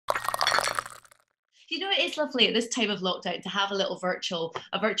Do you know, it is lovely at this time of lockdown to have a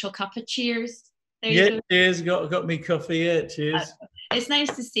virtual cup of cheers. There Yeah, you go. cheers. Got me coffee. Yeah, cheers. It's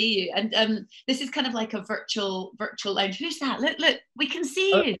nice to see you. And this is kind of like a virtual lounge. Who's that? Look, we can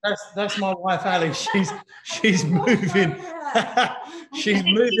see you. That's my wife, Ali. She's moving. She's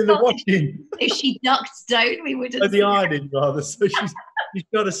moving the thought washing. If she ducked down, we wouldn't. The ironing, rather. So she's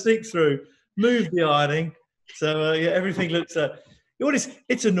got to sneak through, move the ironing. So yeah, everything looks.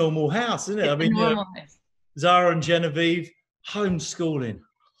 It's a normal house, isn't it? I mean, Zara and Genevieve homeschooling.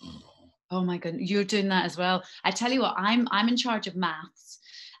 Oh my goodness, you're doing that as well. I tell you what, I'm in charge of maths,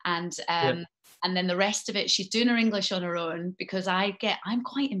 and then the rest of it, she's doing her English on her own, because I'm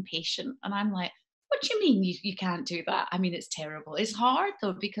quite impatient, and I'm like, what do you mean you can't do that? I mean, it's terrible. It's hard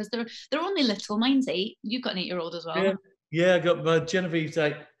though, because they're only little. Mine's 8. You've got an 8-year-old as well. Yeah, I got Genevieve's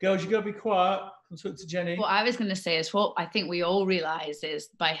 8. Girls, you got to be quiet. I'll talk to Jenny. What I was going to say is, what I think we all realise is,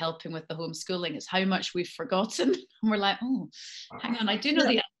 by helping with the homeschooling, is how much we've forgotten. And we're like, oh, hang on, I do know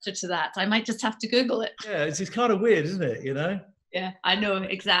the answer to that. I might just have to Google it. Yeah, it's kind of weird, isn't it? You know? Yeah, I know,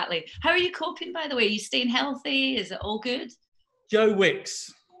 exactly. How are you coping, by the way? Are you staying healthy? Is it all good? Joe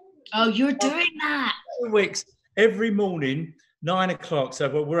Wicks. Oh, you're doing that. Joe Wicks, every morning, 9 o'clock.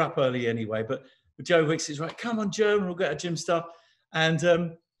 So we're up early anyway, but Joe Wicks is right. Come on, Joe, and we'll get our gym stuff.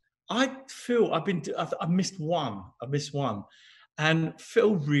 And I feel I missed one, and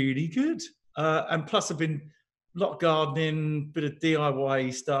feel really good. And plus, I've been a lot of gardening, bit of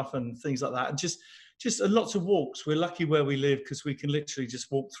DIY stuff, and things like that, and just lots of walks. We're lucky where we live because we can literally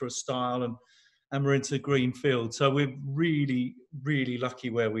just walk through a stile, and we're into green field. So we're really, really lucky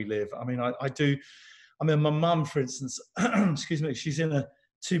where we live. I mean, my mum, for instance, excuse me, she's in a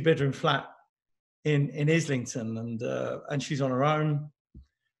 2-bedroom flat in Islington, and she's on her own.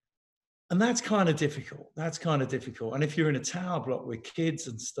 And that's kind of difficult. And if you're in a tower block with kids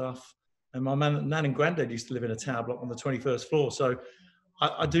and stuff, and my nan and granddad used to live in a tower block on the 21st floor. So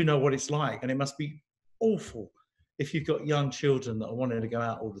I do know what it's like. And it must be awful if you've got young children that are wanting to go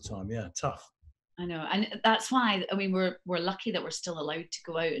out all the time. Yeah, tough. I know. And that's why, I mean, we're lucky that we're still allowed to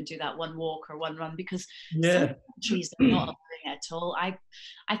go out and do that one walk or one run, because some countries are not allowing it at all.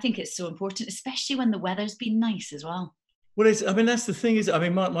 I think it's so important, especially when the weather's been nice as well. Well, that's the thing is, I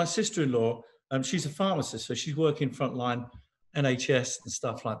mean, my sister-in-law, she's a pharmacist, so she's working frontline NHS and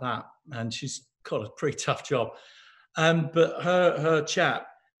stuff like that, and she's got a pretty tough job. But her chap,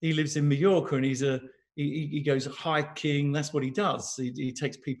 he lives in Mallorca, and he goes hiking. That's what he does. He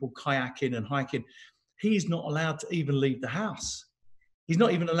takes people kayaking and hiking. He's not allowed to even leave the house. He's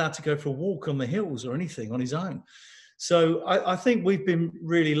not even allowed to go for a walk on the hills or anything on his own. So I think we've been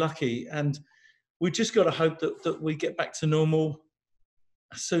really lucky, and we just got to hope that we get back to normal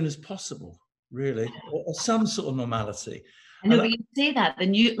as soon as possible, really, or some sort of normality. I know, but you say that the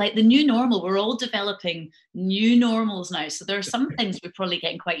new normal. We're all developing new normals now, so there are some things we're probably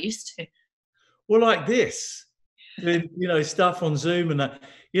getting quite used to. Well, like this, stuff on Zoom and that.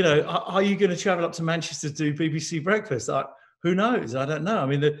 Are you going to travel up to Manchester to do BBC Breakfast? Who knows? I don't know. I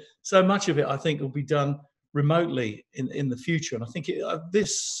mean, so much of it I think will be done remotely in the future, and I think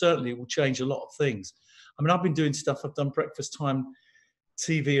this certainly will change a lot of things. I mean, I've been doing stuff. I've done breakfast time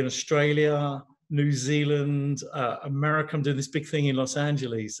TV in Australia, New Zealand, America. I'm doing this big thing in Los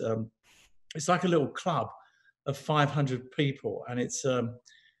Angeles. It's like a little club of 500 people, and it's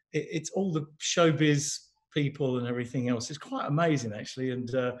all the showbiz people and everything else. It's quite amazing, actually. And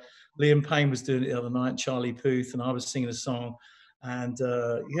Liam Payne was doing it the other night, Charlie Puth, and I was singing a song. And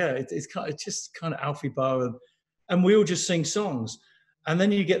it's just kind of Alfie Bow, and we all just sing songs. And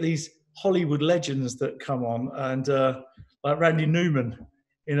then you get these Hollywood legends that come on, and like Randy Newman,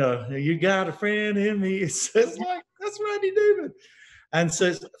 you got a friend in me. It's like, that's Randy Newman. And so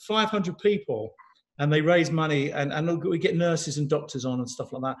it's 500 people, and they raise money, and we get nurses and doctors on and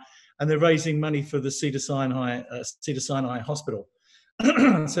stuff like that. And they're raising money for the Cedar Sinai Hospital.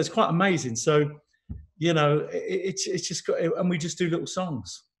 So it's quite amazing. So, it's just got, and we just do little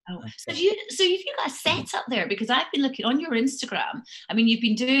songs. Oh, so you got a set up there? Because I've been looking on your Instagram. I mean, you've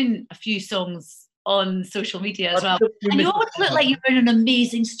been doing a few songs on social media as well, and you always look like you're in an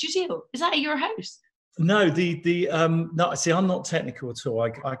amazing studio. Is that at your house? No, no. See, I'm not technical at all.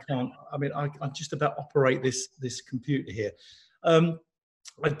 I can't. I mean, I just about operate this computer here.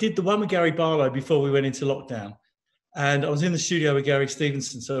 I did the one with Gary Barlow before we went into lockdown. And I was in the studio with Gary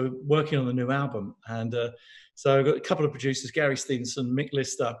Stevenson, so working on the new album. And so I've got a couple of producers, Gary Stevenson, Mick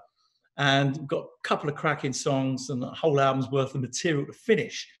Lister, and got a couple of cracking songs and a whole album's worth of material to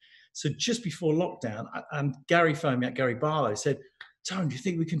finish. So just before lockdown, and Gary phoned me at Gary Barlow, said, Tony, do you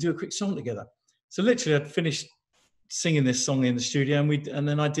think we can do a quick song together? So literally I'd finished singing this song in the studio, and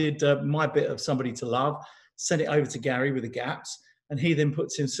then I did my bit of Somebody to Love, sent it over to Gary with the gaps, and he then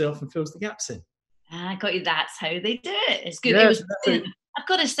puts himself and fills the gaps in. I got you. That's how they do it. It's good. Yeah, It was. I've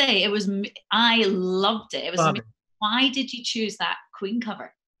got to say, it was. I loved it. It was. Why did you choose that Queen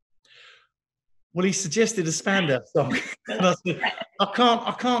cover? Well, he suggested a Spandau song, and I said,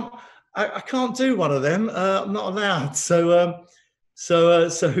 I can't do one of them. I'm not allowed. So I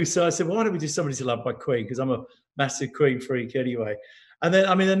said, well, why don't we do Somebody to Love by Queen? Because I'm a massive Queen freak anyway. And then,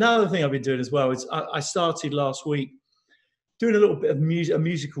 I mean, another thing I've been doing as well is I started last week doing a little bit of a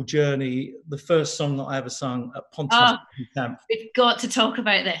musical journey. The first song that I ever sung at Ponty's Camp. We've got to talk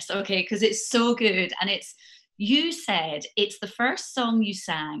about this, okay? Because it's so good, and you said it's the first song you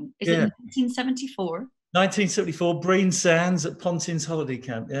sang. Is it 1974? 1974, Breen Sands at Pontins Holiday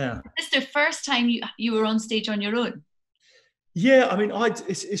Camp. Yeah. Is this the first time you were on stage on your own? Yeah, I mean,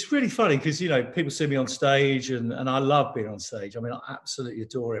 it's really funny because, you know, people see me on stage and I love being on stage. I mean, I absolutely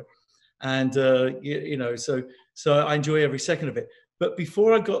adore it. And, you know, so I enjoy every second of it. But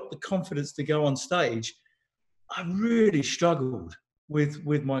before I got the confidence to go on stage, I really struggled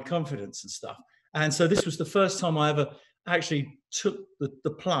with my confidence and stuff. And so this was the first time I ever actually took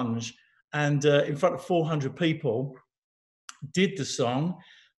the plunge and in front of 400 people, did the song,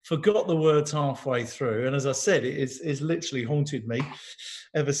 forgot the words halfway through. And as I said, it's literally haunted me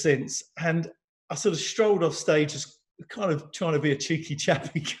ever since. And I sort of strolled off stage as kind of trying to be a cheeky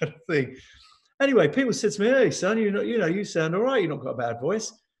chappy kind of thing. Anyway, people said to me, "Hey, son, you sound all right. You've not got a bad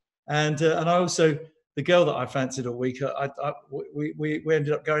voice." And I also, the girl that I fancied all week, we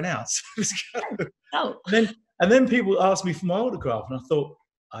ended up going out. So and then people asked me for my autograph, and I thought,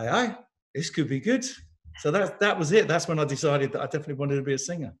 aye, this could be good. So that was it. That's when I decided that I definitely wanted to be a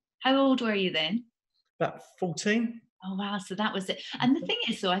singer. How old were you then? About 14. Oh, wow. So that was it. And the thing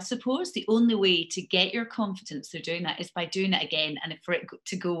is, though, I suppose the only way to get your confidence through doing that is by doing it again and for it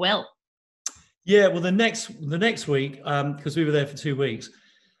to go well. Yeah, well, the next week, because we were there for 2 weeks,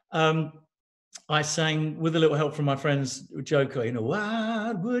 I sang with a little help from my friends Joker, you know,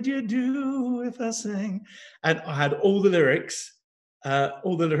 what would you do if I sang? And I had all the lyrics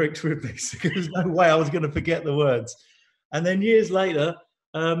with me, so there was no way I was going to forget the words. And then years later,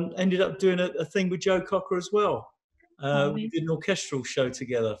 ended up doing a thing with Joe Cocker as well. We did an orchestral show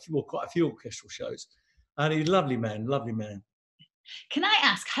together, well, quite a few orchestral shows. And he's a lovely man, lovely man. Can I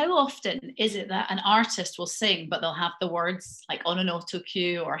ask, how often is it that an artist will sing, but they'll have the words like on an auto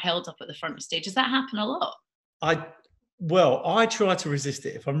cue or held up at the front of stage? Does that happen a lot? I try to resist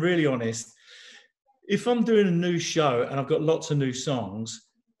it, if I'm really honest. If I'm doing a new show and I've got lots of new songs,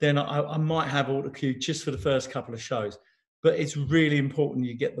 then I might have auto cue just for the first couple of shows. But it's really important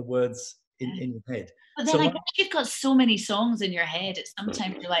you get the words in your head. But then I guess you've got so many songs in your head. It's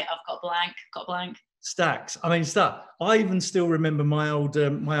sometimes you're like, I've got blank. Stacks. I mean, stuff. I even still remember my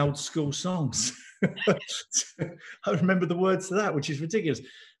old school songs. I remember the words to that, which is ridiculous.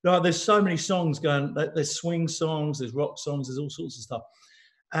 No, there's so many songs going. There's swing songs, there's rock songs, there's all sorts of stuff.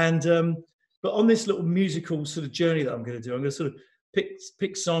 And but on this little musical sort of journey that I'm going to do, I'm going to sort of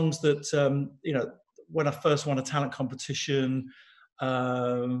pick songs that you know, when I first won a talent competition,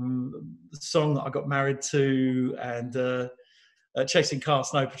 the song that I got married to, and Chasing Car,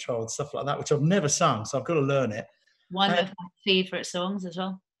 Snow Patrol and stuff like that, which I've never sung, so I've got to learn it. One of my favourite songs as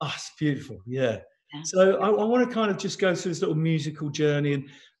well. Oh, it's beautiful, yeah. So I want to kind of just go through this little musical journey. And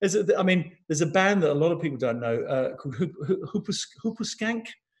there's a band that a lot of people don't know called Hoopaskank.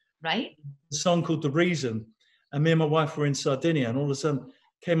 Right. A song called The Reason. And me and my wife were in Sardinia, and all of a sudden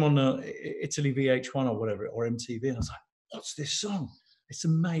came on Italy VH1 or whatever, or MTV, and I was like, what's this song? It's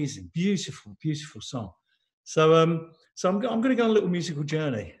amazing, beautiful, beautiful song. So I'm going to go on a little musical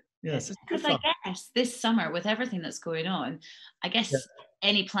journey. Yes, it's good fun. I guess this summer, with everything that's going on, I guess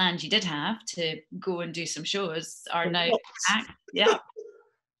any plans you did have to go and do some shows are now back. Yeah.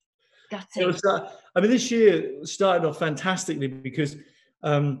 This year started off fantastically because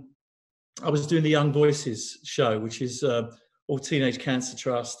I was doing the Young Voices show, which is all Teenage Cancer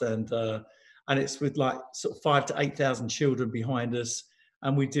Trust, and it's with like sort of 5,000 to 8,000 children behind us.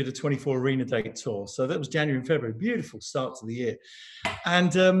 And we did a 24 arena date tour. So that was January and February. Beautiful start to the year.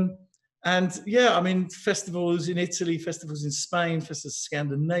 And yeah, I mean, festivals in Italy, festivals in Spain, festivals in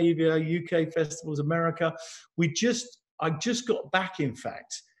Scandinavia, UK festivals, America. I just got back, in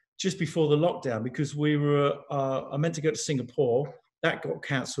fact, just before the lockdown, because I meant to go to Singapore. That got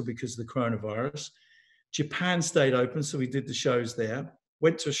cancelled because of the coronavirus. Japan stayed open, so we did the shows there.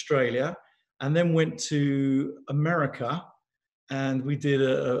 Went to Australia, and then went to America, and we did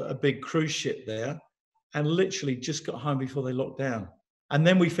a big cruise ship there, and literally just got home before they locked down. And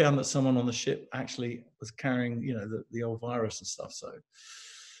then we found that someone on the ship actually was carrying, you know, the old virus and stuff.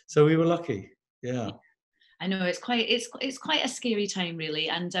 So we were lucky. Yeah. I know it's quite a scary time, really,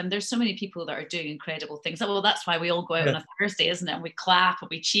 and there's so many people that are doing incredible things. Well, that's why we all go out on a Thursday, isn't it? And we clap and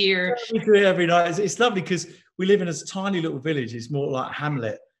we cheer. We do it every night. It's lovely because we live in a tiny little village. It's more like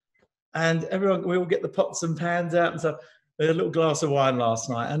Hamlet, and we all get the pots and pans out and stuff. We had a little glass of wine last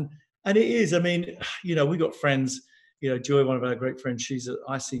night, and it is. I mean, you know, we got friends. You know, Joy, one of our great friends, she's an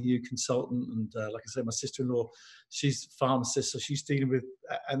ICU consultant, and like I said, my sister-in-law, she's a pharmacist, so she's dealing with,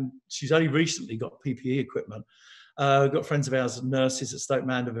 and she's only recently got PPE equipment. Got friends of ours, nurses at Stoke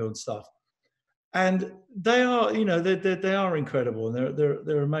Mandeville and stuff, and they are, you know, they are incredible, and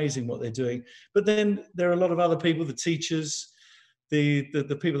they're amazing what they're doing. But then there are a lot of other people, the teachers, the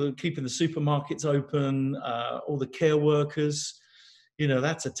people that are keeping the supermarkets open, all the care workers. You know,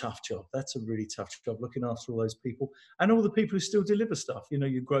 that's a tough job. That's a really tough job, looking after all those people and all the people who still deliver stuff, you know,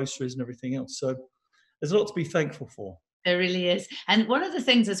 your groceries and everything else. So there's a lot to be thankful for. There really is. And one of the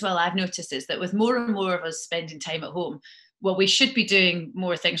things as well I've noticed is that with more and more of us spending time at home, well, we should be doing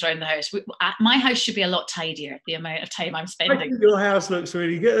more things around the house. My house should be a lot tidier, the amount of time I'm spending. I think your house looks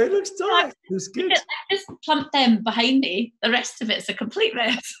really good. It looks tight. It's good. I just plumped them behind me. The rest of it's a complete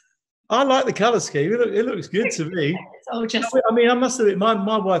mess. I like the colour scheme. It looks good to me. I mean, I must admit,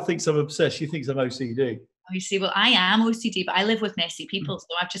 my wife thinks I'm obsessed. She thinks I'm OCD. Oh, you see, well, I am OCD, but I live with messy people, so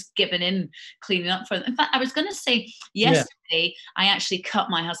I've just given in cleaning up for them. In fact, I was going to say yesterday, I actually cut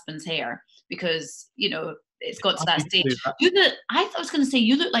my husband's hair because, you know, it's got to that stage. I was going to say,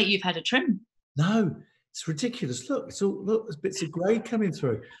 you look like you've had a trim. No, it's ridiculous. Look, there's bits of grey coming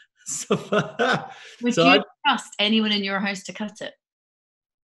through. Would you trust anyone in your house to cut it?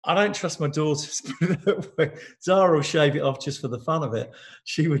 I don't trust my daughters. Zara will shave it off just for the fun of it.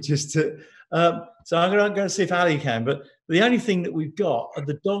 She would just. So I'm going to see if Ali can. But the only thing that we've got are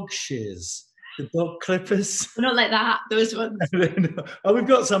the dog shears, the dog clippers. Not like that. Those ones. We've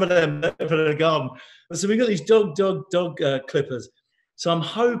got some of them for the garden. So we've got these dog clippers. So I'm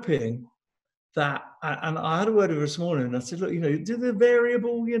hoping that, and I had a word with her this morning, and I said, look, you know, do the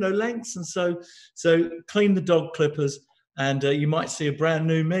variable, you know, lengths, and so clean the dog clippers. And you might see a brand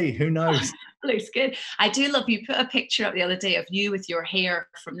new me. Who knows? Looks good. I do love you put a picture up the other day of you with your hair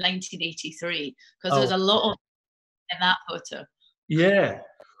from 1983 because there's a lot of in that photo. Yeah.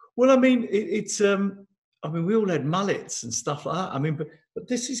 Well, I mean, I mean, we all had mullets and stuff like that. I mean, but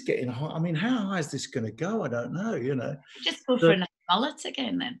this is getting high. I mean, how high is this going to go? I don't know. You know. Just go for a mullet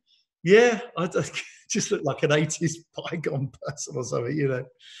again, then. Yeah, I just look like an 80s bygone person or something. You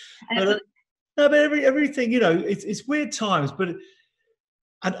know. No, but everything, you know, it's weird times, but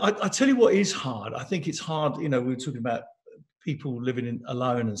and I tell you what is hard. I think it's hard, you know, we were talking about people living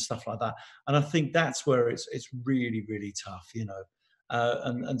alone and stuff like that. And I think that's where it's really, really tough, you know,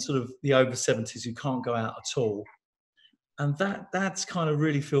 and sort of the over 70s who can't go out at all. And that's kind of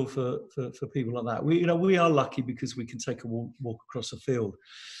really feel for people like that. We are lucky because we can take a walk across a field.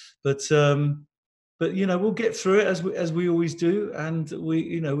 But you know, we'll get through it as we always do. And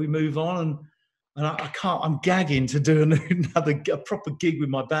we move on. And I'm gagging to do a proper gig with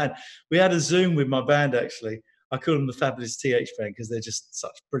my band. We had a Zoom with my band, actually. I call them the Fabulous TH Band because they're just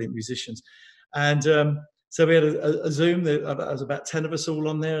such brilliant musicians. And so we had a Zoom. There was about 10 of us all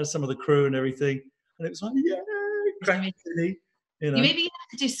on there, some of the crew and everything. And it was like, yeah, crazy, you know. You maybe have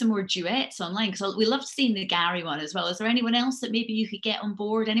to do some more duets online because we loved seeing the Gary one as well. Is there anyone else that maybe you could get on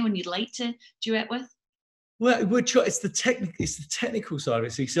board? Anyone you'd like to duet with? Well, it's the technical side of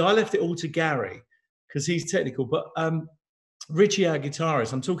it. See, so I left it all to Gary because he's technical. But Richie, our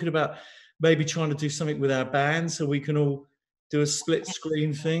guitarist, I'm talking about maybe trying to do something with our band so we can all do a split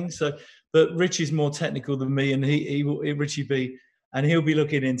screen thing. So, but Richie's more technical than me, and Richie B, and he'll be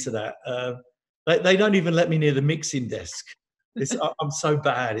looking into that. They don't even let me near the mixing desk. I'm so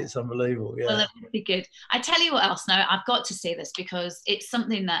bad. It's unbelievable. Yeah. Well, that would be good. I tell you what else now, I've got to say this because it's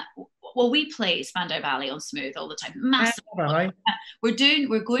something that, well, we play Spandau Ballet on Smooth all the time. Massive.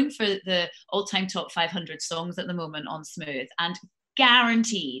 We're going for the all-time top 500 songs at the moment on Smooth, and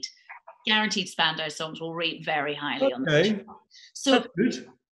guaranteed Spandau songs will rate very highly on the show. So that's good.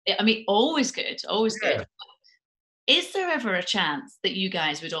 I mean, always good. Is there ever a chance that you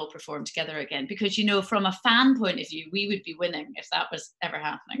guys would all perform together again? Because, you know, from a fan point of view, we would be winning if that was ever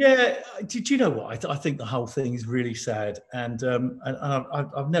happening. Yeah. Did you know what? I think the whole thing is really sad. And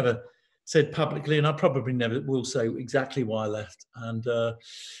I've never said publicly, and I probably never will say exactly why I left. And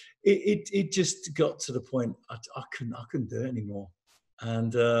it just got to the point I couldn't do it anymore.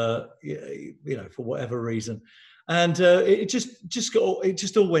 And, you know, for whatever reason. And it just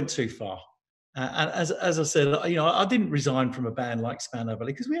all went too far. And as I said, you know, I didn't resign from a band like Spandau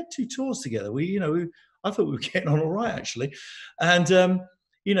Ballet because we had 2 tours together. I thought we were getting on all right, actually. And,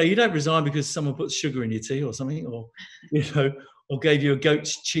 you know, you don't resign because someone puts sugar in your tea or something, or, you know, or gave you a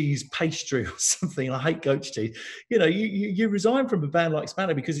goat's cheese pastry or something. I hate goat's cheese. You know, you resign from a band like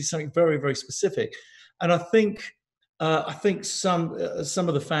Spandau because it's something very, very specific. And I think some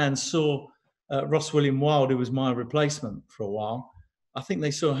of the fans saw Ross William Wilde, who was my replacement for a while. I think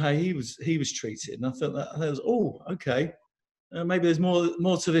they saw how he was treated, and I thought that was, oh, okay, maybe there's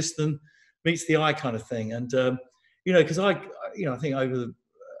more to this than meets the eye kind of thing. And you know, because I think over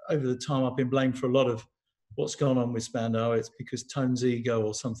the time I've been blamed for a lot of what's gone on with Spandau. It's because Tone's ego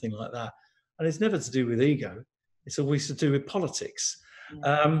or something like that, and it's never to do with ego. It's always to do with politics.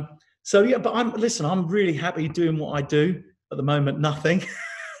 Yeah. So yeah, but I'm really happy doing what I do at the moment. Nothing.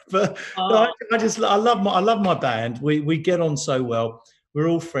 But I love my band. We get on so well. We're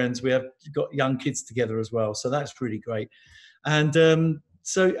all friends. We have got young kids together as well, so that's really great. And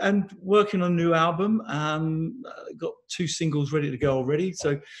and working on a new album. Got 2 singles ready to go already,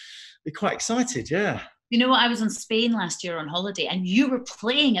 so we're quite excited. Yeah. You know what? I was in Spain last year on holiday, and you were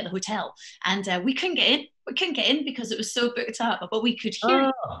playing at the hotel, and we couldn't get in. We couldn't get in because it was so booked up, but we could hear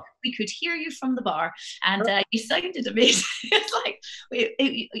you. We could hear you from the bar, and you sounded amazing. It's like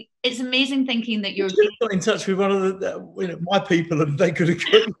it's amazing thinking that you're. You got in touch with one of my people, and they could have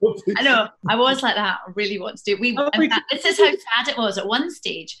got your people. I know. I was like that. I really want to do it. In fact, this is how sad it was. At one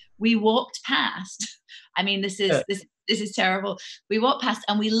stage, we walked past. I mean, this is terrible. We walked past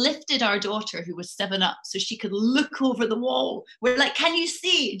and we lifted our daughter, who was 7 up, so she could look over the wall. We're like, "Can you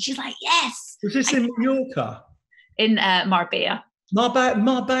see?" And she's like, "Yes." Was this in Mallorca? In Marbella.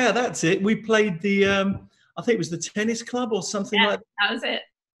 Marbella, that's it. We played the, I think it was the tennis club or something like that. That was it.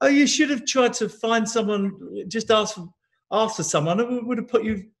 Oh, you should have tried to find someone, just ask for someone, and would have got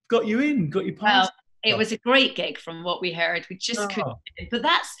you in, got you past. Well, it was a great gig from what we heard. We just couldn't. But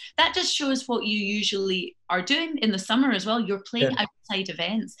that just shows what you usually are doing in the summer as well. You're playing outside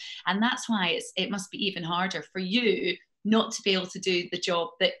events, and that's why it must be even harder for you not to be able to do the job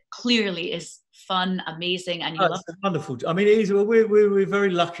that clearly is fun, amazing, and you love it. Wonderful. I mean, it is. We're very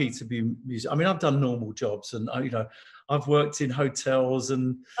lucky to be music. I mean, I've done normal jobs, and you know, I've worked in hotels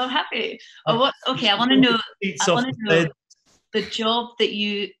and. Oh, happy. Oh, what? Okay, I want to know. The job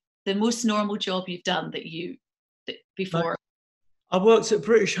the most normal job you've done before. I worked at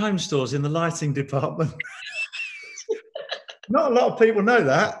British Home Stores in the lighting department. Not a lot of people know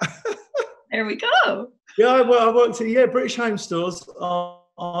that. There we go. Yeah, I worked at British Home Stores on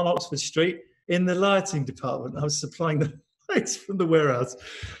Oxford Street in the lighting department. I was supplying the lights from the warehouse.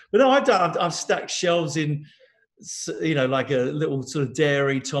 But no, I've stacked shelves in, you know, like a little sort of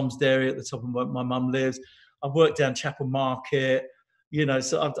dairy, Tom's Dairy at the top of where my mum lives. I've worked down Chapel Market, you know,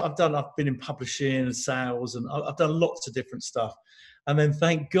 so I've been in publishing and sales, and I've done lots of different stuff. And then,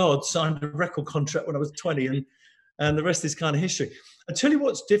 thank God, signed a record contract when I was 20, and the rest is kind of history. I tell you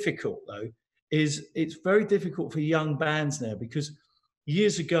what's difficult, though, is it's very difficult for young bands now, because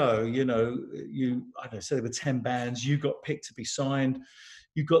years ago, you know, say there were 10 bands, you got picked to be signed,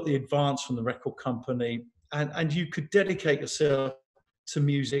 you got the advance from the record company, and you could dedicate yourself to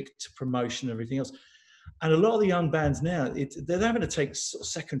music, to promotion, everything else. And a lot of the young bands now, they're having to take sort of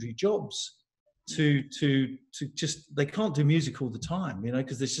secondary jobs to just, they can't do music all the time, you know,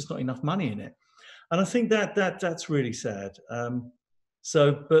 because there's just not enough money in it. And I think that's really sad.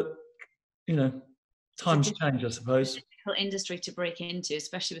 But you know, times change, I suppose. It's a difficult industry to break into,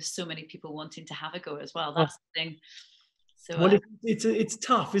 especially with so many people wanting to have a go as well. That's the thing. So, well, it's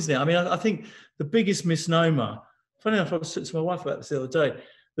tough, isn't it? I mean, I think the biggest misnomer. Funny enough, I was talking to my wife about this the other day.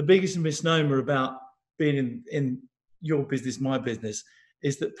 The biggest misnomer about being in your business, my business,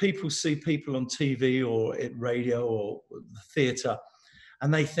 is that people see people on TV or at radio or the theatre,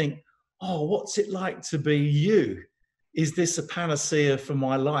 and they think, "Oh, what's it like to be you? Is this a panacea for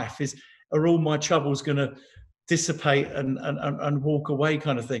my life? Are all my troubles going to dissipate and walk away?"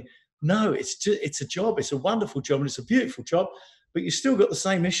 kind of thing. No, it's a job. It's a wonderful job and it's a beautiful job, but you still got the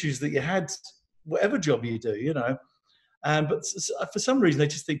same issues that you had whatever job you do, you know. But for some reason, they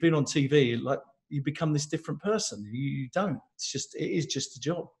just think being on TV, like, you become this different person. You don't. It is just a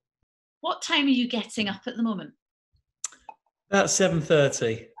job. What time are you getting up at the moment? About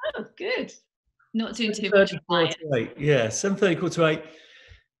 7:30. Oh, good. Not doing too much. 7:30, yeah, 7:30,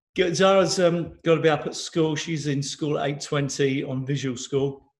 7:45. Zara's got to be up at school. She's in school at 8:20 on visual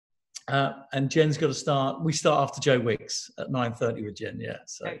school. And Jen's got to start. We start after Joe Wicks at 9:30 with Jen, yeah.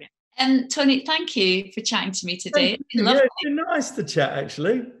 So. Okay. Tony, thank you for chatting to me today. Yeah, it's been nice to chat,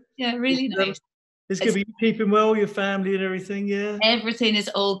 actually. Yeah, really nice. It's good. Are you keeping well, your family and everything? Yeah. Everything is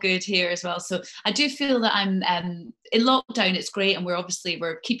all good here as well. So I do feel that I'm in lockdown. It's great, and we're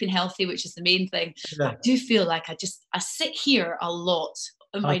keeping healthy, which is the main thing. Yeah. I do feel like I sit here a lot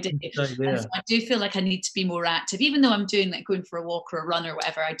in my day, and so I do feel like I need to be more active. Even though I'm doing like going for a walk or a run or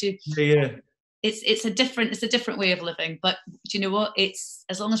whatever, I do. Yeah. It's a different way of living. But do you know what? It's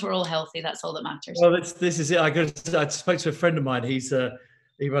as long as we're all healthy, that's all that matters. Well, this is it. I spoke to a friend of mine.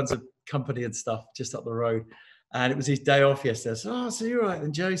 He runs a company and stuff just up the road, and it was his day off yesterday. I said, "Oh, so you're right?"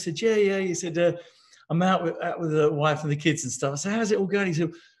 And Joe said, "Yeah." He said, "I'm out with the wife and the kids and stuff." I said, "How's it all going?" He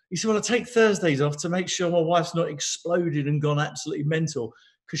said, "Well, I take Thursdays off to make sure my wife's not exploded and gone absolutely mental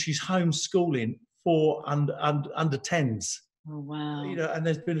because she's homeschooling 4 under 10s." Oh wow! You know, and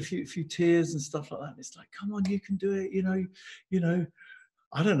there's been a few tears and stuff like that. And it's like, come on, you can do it. You know.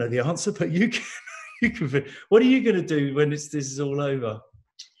 I don't know the answer, but you can. You can. What are you going to do when this is all over?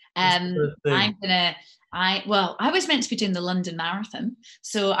 I was meant to be doing the London Marathon,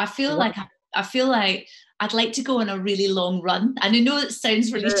 so I feel like I'd like to go on a really long run. And I know it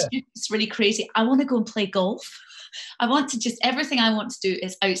sounds really stupid, it's really crazy. I want to go and play golf. I want to everything I want to do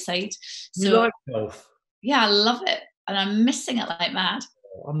is outside. So, you like golf? Yeah, I love it, and I'm missing it like mad.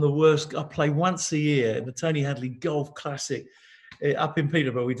 I'm the worst. I play once a year in the Tony Hadley Golf Classic up in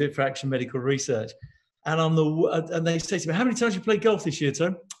Peterborough. We do it for Action Medical Research, and and they say to me, "How many times you played golf this year,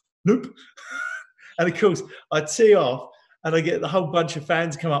 Tom?" Nope. And of course, I tee off, and I get the whole bunch of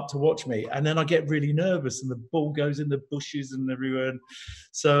fans come up to watch me, and then I get really nervous, and the ball goes in the bushes and everywhere.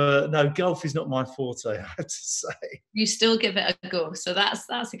 So no, golf is not my forte, I have to say. You still give it a go, so that's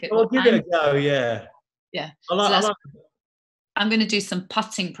a good one. I'll give it a go. Yeah. I like I'm going to do some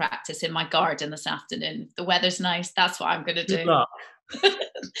putting practice in my garden this afternoon. The weather's nice. That's what I'm going to do. Good luck.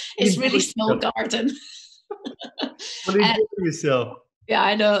 It's really small garden. Well, enjoy yourself. Yeah,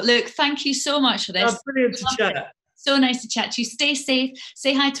 I know. Look, thank you so much for this. Brilliant to chat. So nice to chat to you. Stay safe.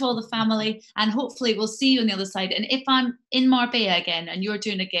 Say hi to all the family, and hopefully we'll see you on the other side. And if I'm in Marbella again and you're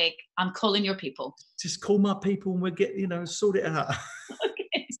doing a gig, I'm calling your people. Just call my people and we'll get, sort it out.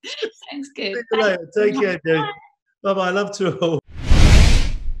 Okay. Sounds good. See you later. Take care, dude. Bye-bye. Love to all.